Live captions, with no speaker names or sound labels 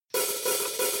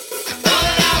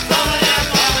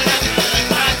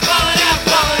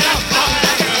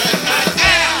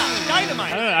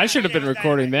should have been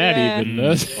recording that even.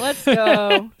 Let's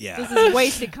go. Yeah. This is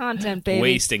wasted content, baby.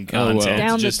 Wasting content.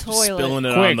 Down the just toilet. spilling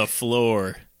it Quick. on the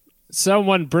floor.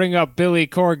 Someone bring up Billy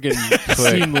Corgan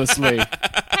seamlessly,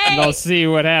 and I'll see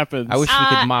what happens. I wish we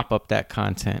could mop up that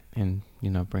content and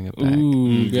bring it back.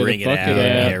 Ooh, get Bring a it bucket out.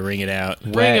 out. Yeah, bring it out.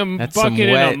 Bring a That's some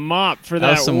bucket wet- and a mop for that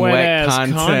was that some wet wet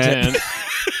ass content.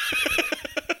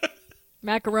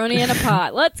 Macaroni in a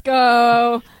pot. Let's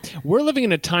go. We're living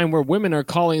in a time where women are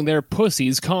calling their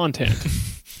pussies content.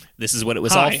 This is what it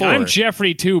was Hi, all for. I'm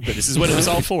Jeffrey Tubin. This is what it was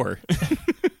all for.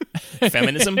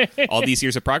 Feminism, all these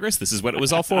years of progress, this is what it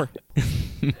was all for.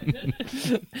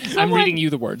 I'm reading you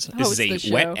the words. This Host the is a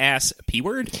show. wet-ass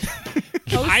P-word?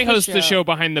 I host the show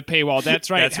behind the paywall. That's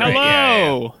right. That's right,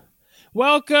 Hello. yeah.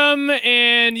 Welcome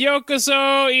and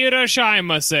yokoso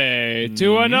irashaimase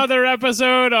to another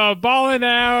episode of Ballin'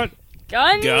 Out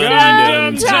Gundam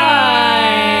Gundam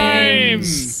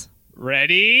Times.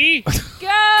 Ready?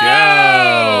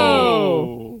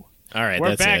 Go. All right, We're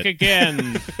that's back it.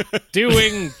 again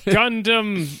doing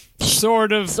Gundam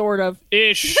sort of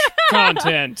ish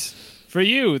content for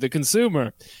you, the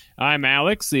consumer. I'm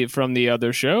Alex from the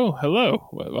other show. Hello.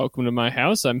 Welcome to my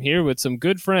house. I'm here with some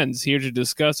good friends here to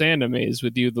discuss animes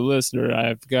with you, the listener.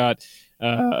 I've got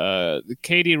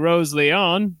Katie Rose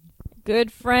Leon.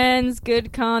 Good friends,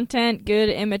 good content, good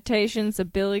imitations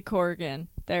of Billy Corgan.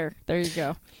 There you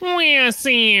go. We'll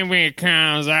see if it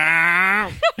comes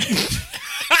out.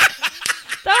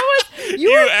 That was you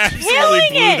You were absolutely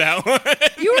killing blew it. that one.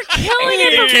 You were killing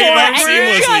it It before. came out and you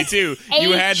seamlessly, just too. ate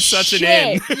You had such an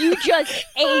shit. in. You just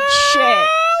ate shit.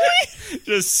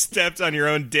 Just stepped on your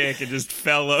own dick and just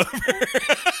fell over.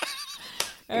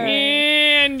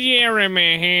 And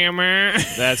Jeremy Hammer.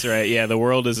 That's right. Yeah, the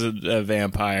world is a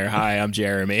vampire. Hi, I'm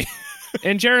Jeremy.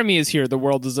 And Jeremy is here. The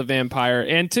world is a vampire.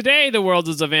 And today, the world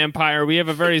is a vampire. We have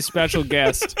a very special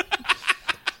guest.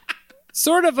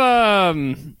 Sort of a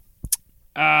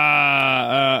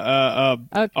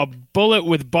bullet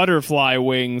with butterfly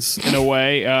wings, in a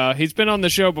way. He's been on the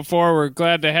show before. We're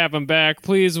glad to have him back.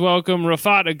 Please welcome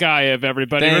Rafat Agayev,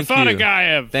 everybody. Thank Rafat you.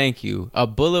 Agayev. Thank you. A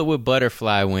bullet with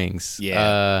butterfly wings.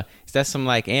 Yeah. Is that some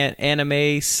like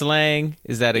anime slang?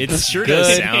 Is that a It sure good?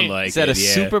 does sound like Is that a it,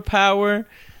 yeah. superpower?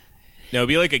 No, it'd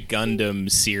be like a Gundam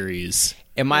series.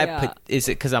 Am I? Yeah. Is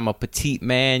it because I'm a petite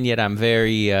man yet I'm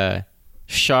very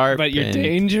sharp? But you're and-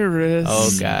 dangerous.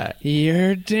 Oh God.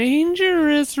 You're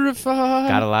dangerous, Rafat.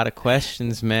 Got a lot of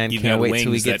questions, man. You've Can't got wait wings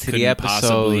till we get that to the couldn't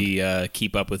episode. possibly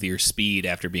keep up with your speed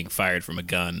after being fired from a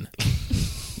gun.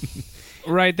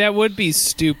 Right, that would be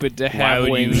stupid to Why have would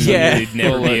you? wings. Yeah. You'd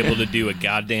never be able to do a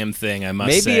goddamn thing. I must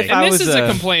Maybe say. if I And this was is a a-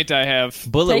 complaint I have.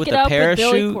 Bullet Take with it a up with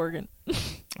Billy parachute. Corgan.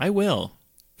 I will.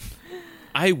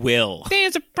 I will.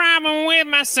 There's a problem with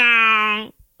my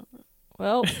song.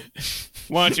 Well,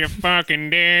 What you fucking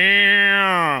do?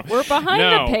 we're behind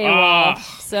No, the paywall,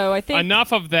 so I think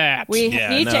Enough of that. we Yeah,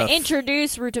 need enough. to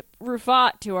introduce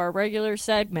Rufat to our regular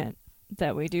segment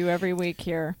that we do every week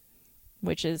here,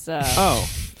 which is Oh,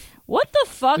 what the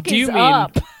fuck Do is you mean-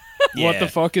 up? Yeah. what the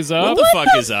fuck is up? What the fuck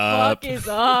is up? Fuck is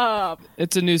up?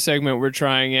 It's a new segment we're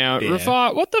trying out. Yeah.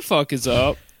 Rafat, what the fuck is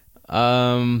up?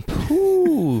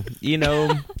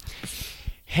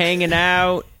 Hanging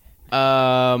out.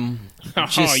 Oh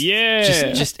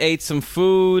yeah. Just ate some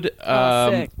food.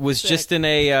 Sick, was sick. just in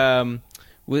a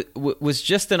was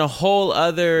just in a whole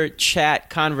other chat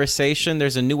conversation.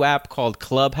 There's a new app called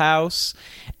Clubhouse,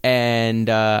 and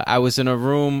I was in a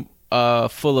room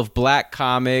full of black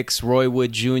comics. Roy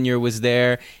Wood Jr. was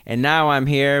there, and now I'm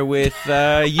here with you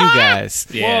guys.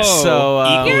 Yeah. Whoa. So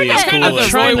Equally You're as the- cool I'm the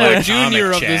as Roy the Wood Black Jr. Comic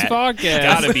of this Chat. podcast.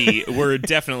 Gotta be. We're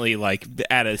definitely like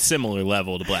at a similar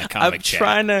level to Black I'm Comic Chat.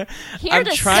 trying to Here I'm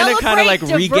to trying to kind of like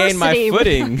celebrate regain my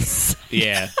diversity. footing.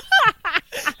 Yeah.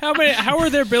 How are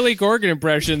there Billy Corgan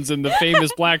impressions in the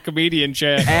famous black comedian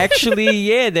chat? Actually,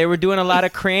 yeah, they were doing a lot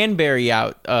of Cranberry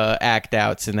act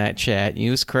outs in that chat. It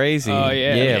was crazy. Oh,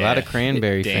 yeah. a lot of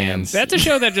Cranberry Damn. fans. That's a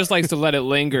show that just likes to let it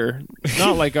linger.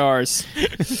 Not like ours.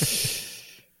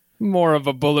 More of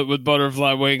a bullet with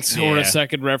butterfly wings or Yeah. a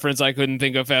second reference I couldn't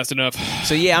think of fast enough.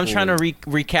 So yeah, I'm trying to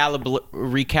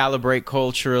recalibrate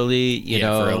culturally, you Yeah,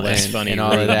 know, for a less and, funny and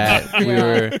all of room. that. We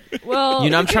were, Well,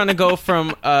 I'm trying to go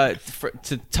from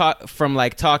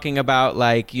talking about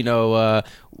like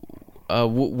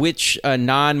which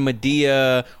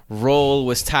non-Medea role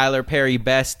was Tyler Perry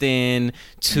best in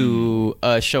to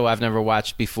a show I've never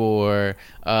watched before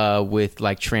with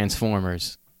like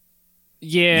Transformers.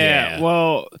 Yeah,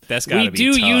 well, That's gotta we be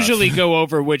do tough. usually go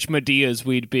over which Medeas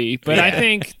we'd be, but I Yeah.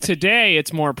 think today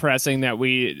it's more pressing that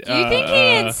we. Do you think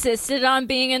he insisted on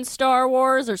being in Star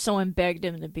Wars, or someone begged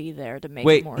him to be there to make it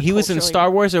Wait, more he was in culturally-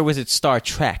 Star Wars or was it Star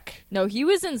Trek? No, he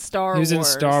was in Star Wars. He was in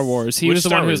Star Wars. He Which was the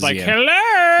Star one who was Wars like, is he in?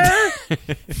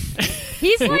 "Hello."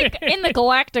 He's like in the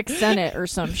Galactic Senate or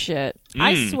some shit.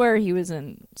 I Mm. swear he was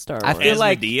in Star Wars. I feel As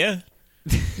like- Medea?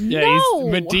 Yeah, No!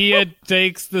 Medea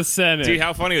takes the Senate. Dude,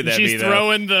 how funny would that She's be, though?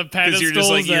 throwing the pedestals Because you're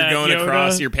just like, you're at going Yoda.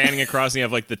 across, you're panning across, and you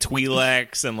have like the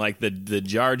Twi'leks and like the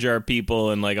Jar Jar people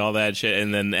and like all that shit,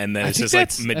 and then it's think just like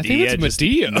that's- I think Medea, it's just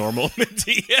Medea. normal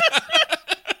Medea.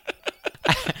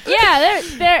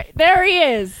 Yeah, there he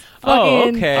is. Oh,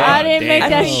 Fucking- okay. I didn't make damn.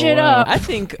 that Oh, shit wow. up. I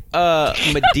think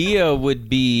Medea would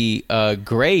be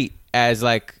great as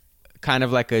like kind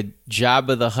of like a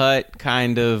Jabba the Hutt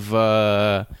kind of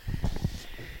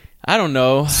I don't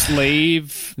know.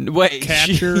 Slave. Wait,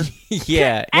 Catcher?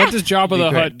 yeah. What does Jabba the Be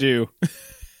great. Hutt do?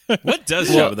 What does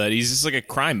Jabba that? He's just like a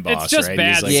crime boss, It's just right?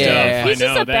 bad he's like, Yeah. stuff. He's I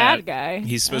just know a that. bad guy.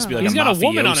 He's supposed to be like He's a got a mafioso.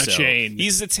 woman on a chain.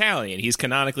 He's Italian. He's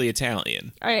canonically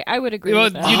Italian. I would agree Well,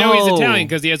 with that. you know he's Oh. Italian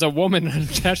because he has a woman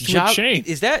attached to a chain.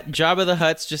 Is that Jabba the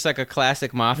Hutt's just like a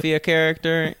classic mafia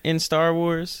character in Star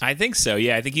Wars? I think so.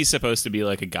 Yeah, I think he's supposed to be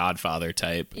like a Godfather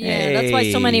type. Yeah, that's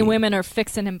why so many Hey. women are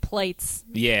fixing him plates.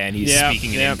 Yeah, and he's Yeah,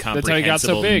 speaking yeah, in that's how he got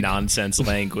so incomprehensible big. nonsense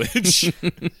language.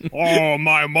 Oh,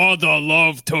 my mother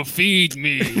loved to feed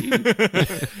me.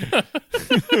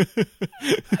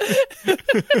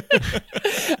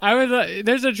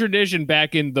 There's a tradition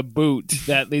back in The Boot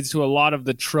that leads to a lot of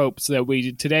the tropes that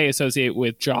we today associate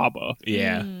with Jabba.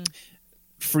 yeah.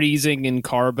 Freezing in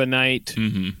carbonite.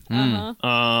 Mm-hmm.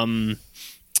 Uh-huh.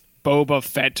 Boba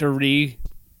Fettery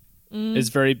is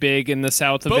very big in the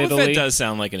south of Boba Italy. Fett does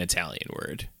sound like an Italian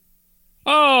word.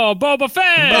 Oh, Boba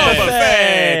Fett! Boba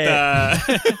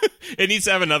Fett. It needs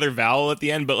to have another vowel at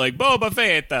the end, but like Boba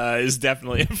Fett is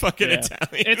definitely a fucking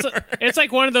Italian. word. It's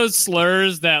like one of those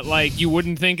slurs that like you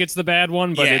wouldn't think it's the bad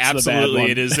one, but yeah, it's the bad absolutely. one.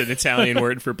 It is an Italian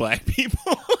word for black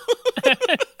people.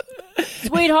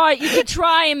 Sweetheart, you could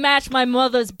try and match my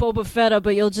mother's Boba Fetta,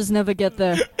 but you'll just never get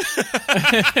there.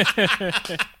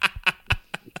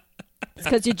 It's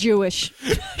because you're Jewish.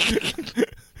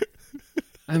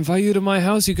 I invite you to my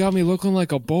house. You got me looking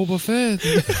like a Boba Fett.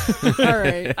 All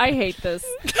right, I hate this.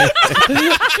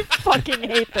 I fucking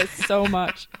hate this so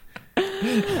much.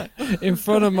 In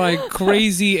front of my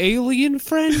crazy alien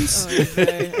friends.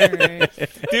 Okay, all right.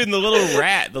 Dude, and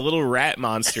the little rat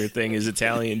monster thing is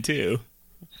Italian too.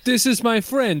 This is my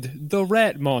friend, the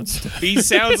rat monster. He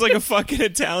sounds like a fucking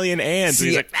Italian ant. So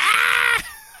he's like,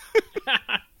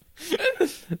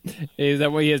 Is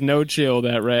that why he has no chill,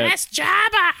 that rat?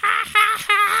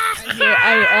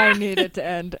 I need it to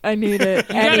end. I need it.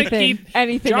 Anything, keep-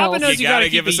 anything Jabba else. knows You you gotta gotta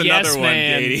give keep us the another yes one,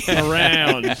 man Katie.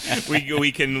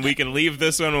 around. we can leave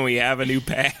this one when we have a new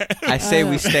pad. I say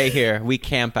we stay here. We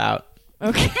camp out.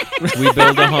 Okay. We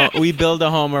build a home. We build a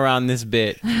home around this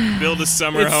bit. Build a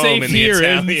summer It's home safe in the here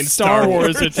Italian in Star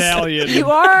Wars Italian.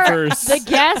 You are verse. the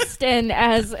guest, and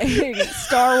as a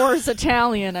Star Wars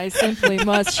Italian, I simply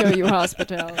must show you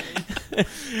hospitality.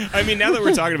 I mean, now that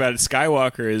we're talking about it,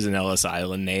 Skywalker is an Ellis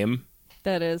Island name.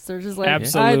 That is, they're just like,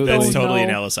 Absolutely. I That's don't totally know.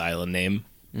 an Ellis Island name,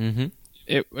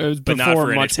 It was but not before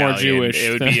for an much Italian. more Jewish.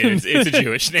 It would be. It's a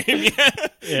Jewish name. Yeah,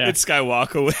 Yeah. It's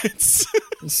Skywalkowitz.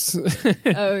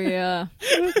 Oh yeah.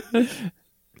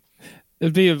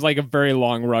 It'd be like a very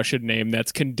long Russian name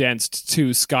that's condensed to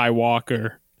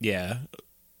Skywalker. Yeah,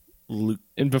 Luke.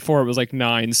 And before it was like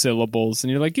 9 syllables.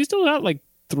 And you're like, you still got like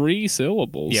 3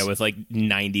 syllables. Yeah, with like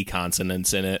 90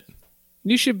 consonants in it.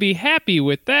 You should be happy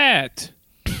with that.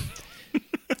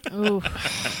 Ooh.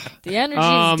 The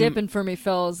energy's dipping for me,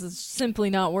 fellas. It's simply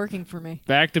not working for me.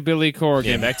 Back to Billy Corgan.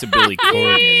 Yeah, back to Billy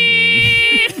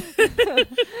Corgan.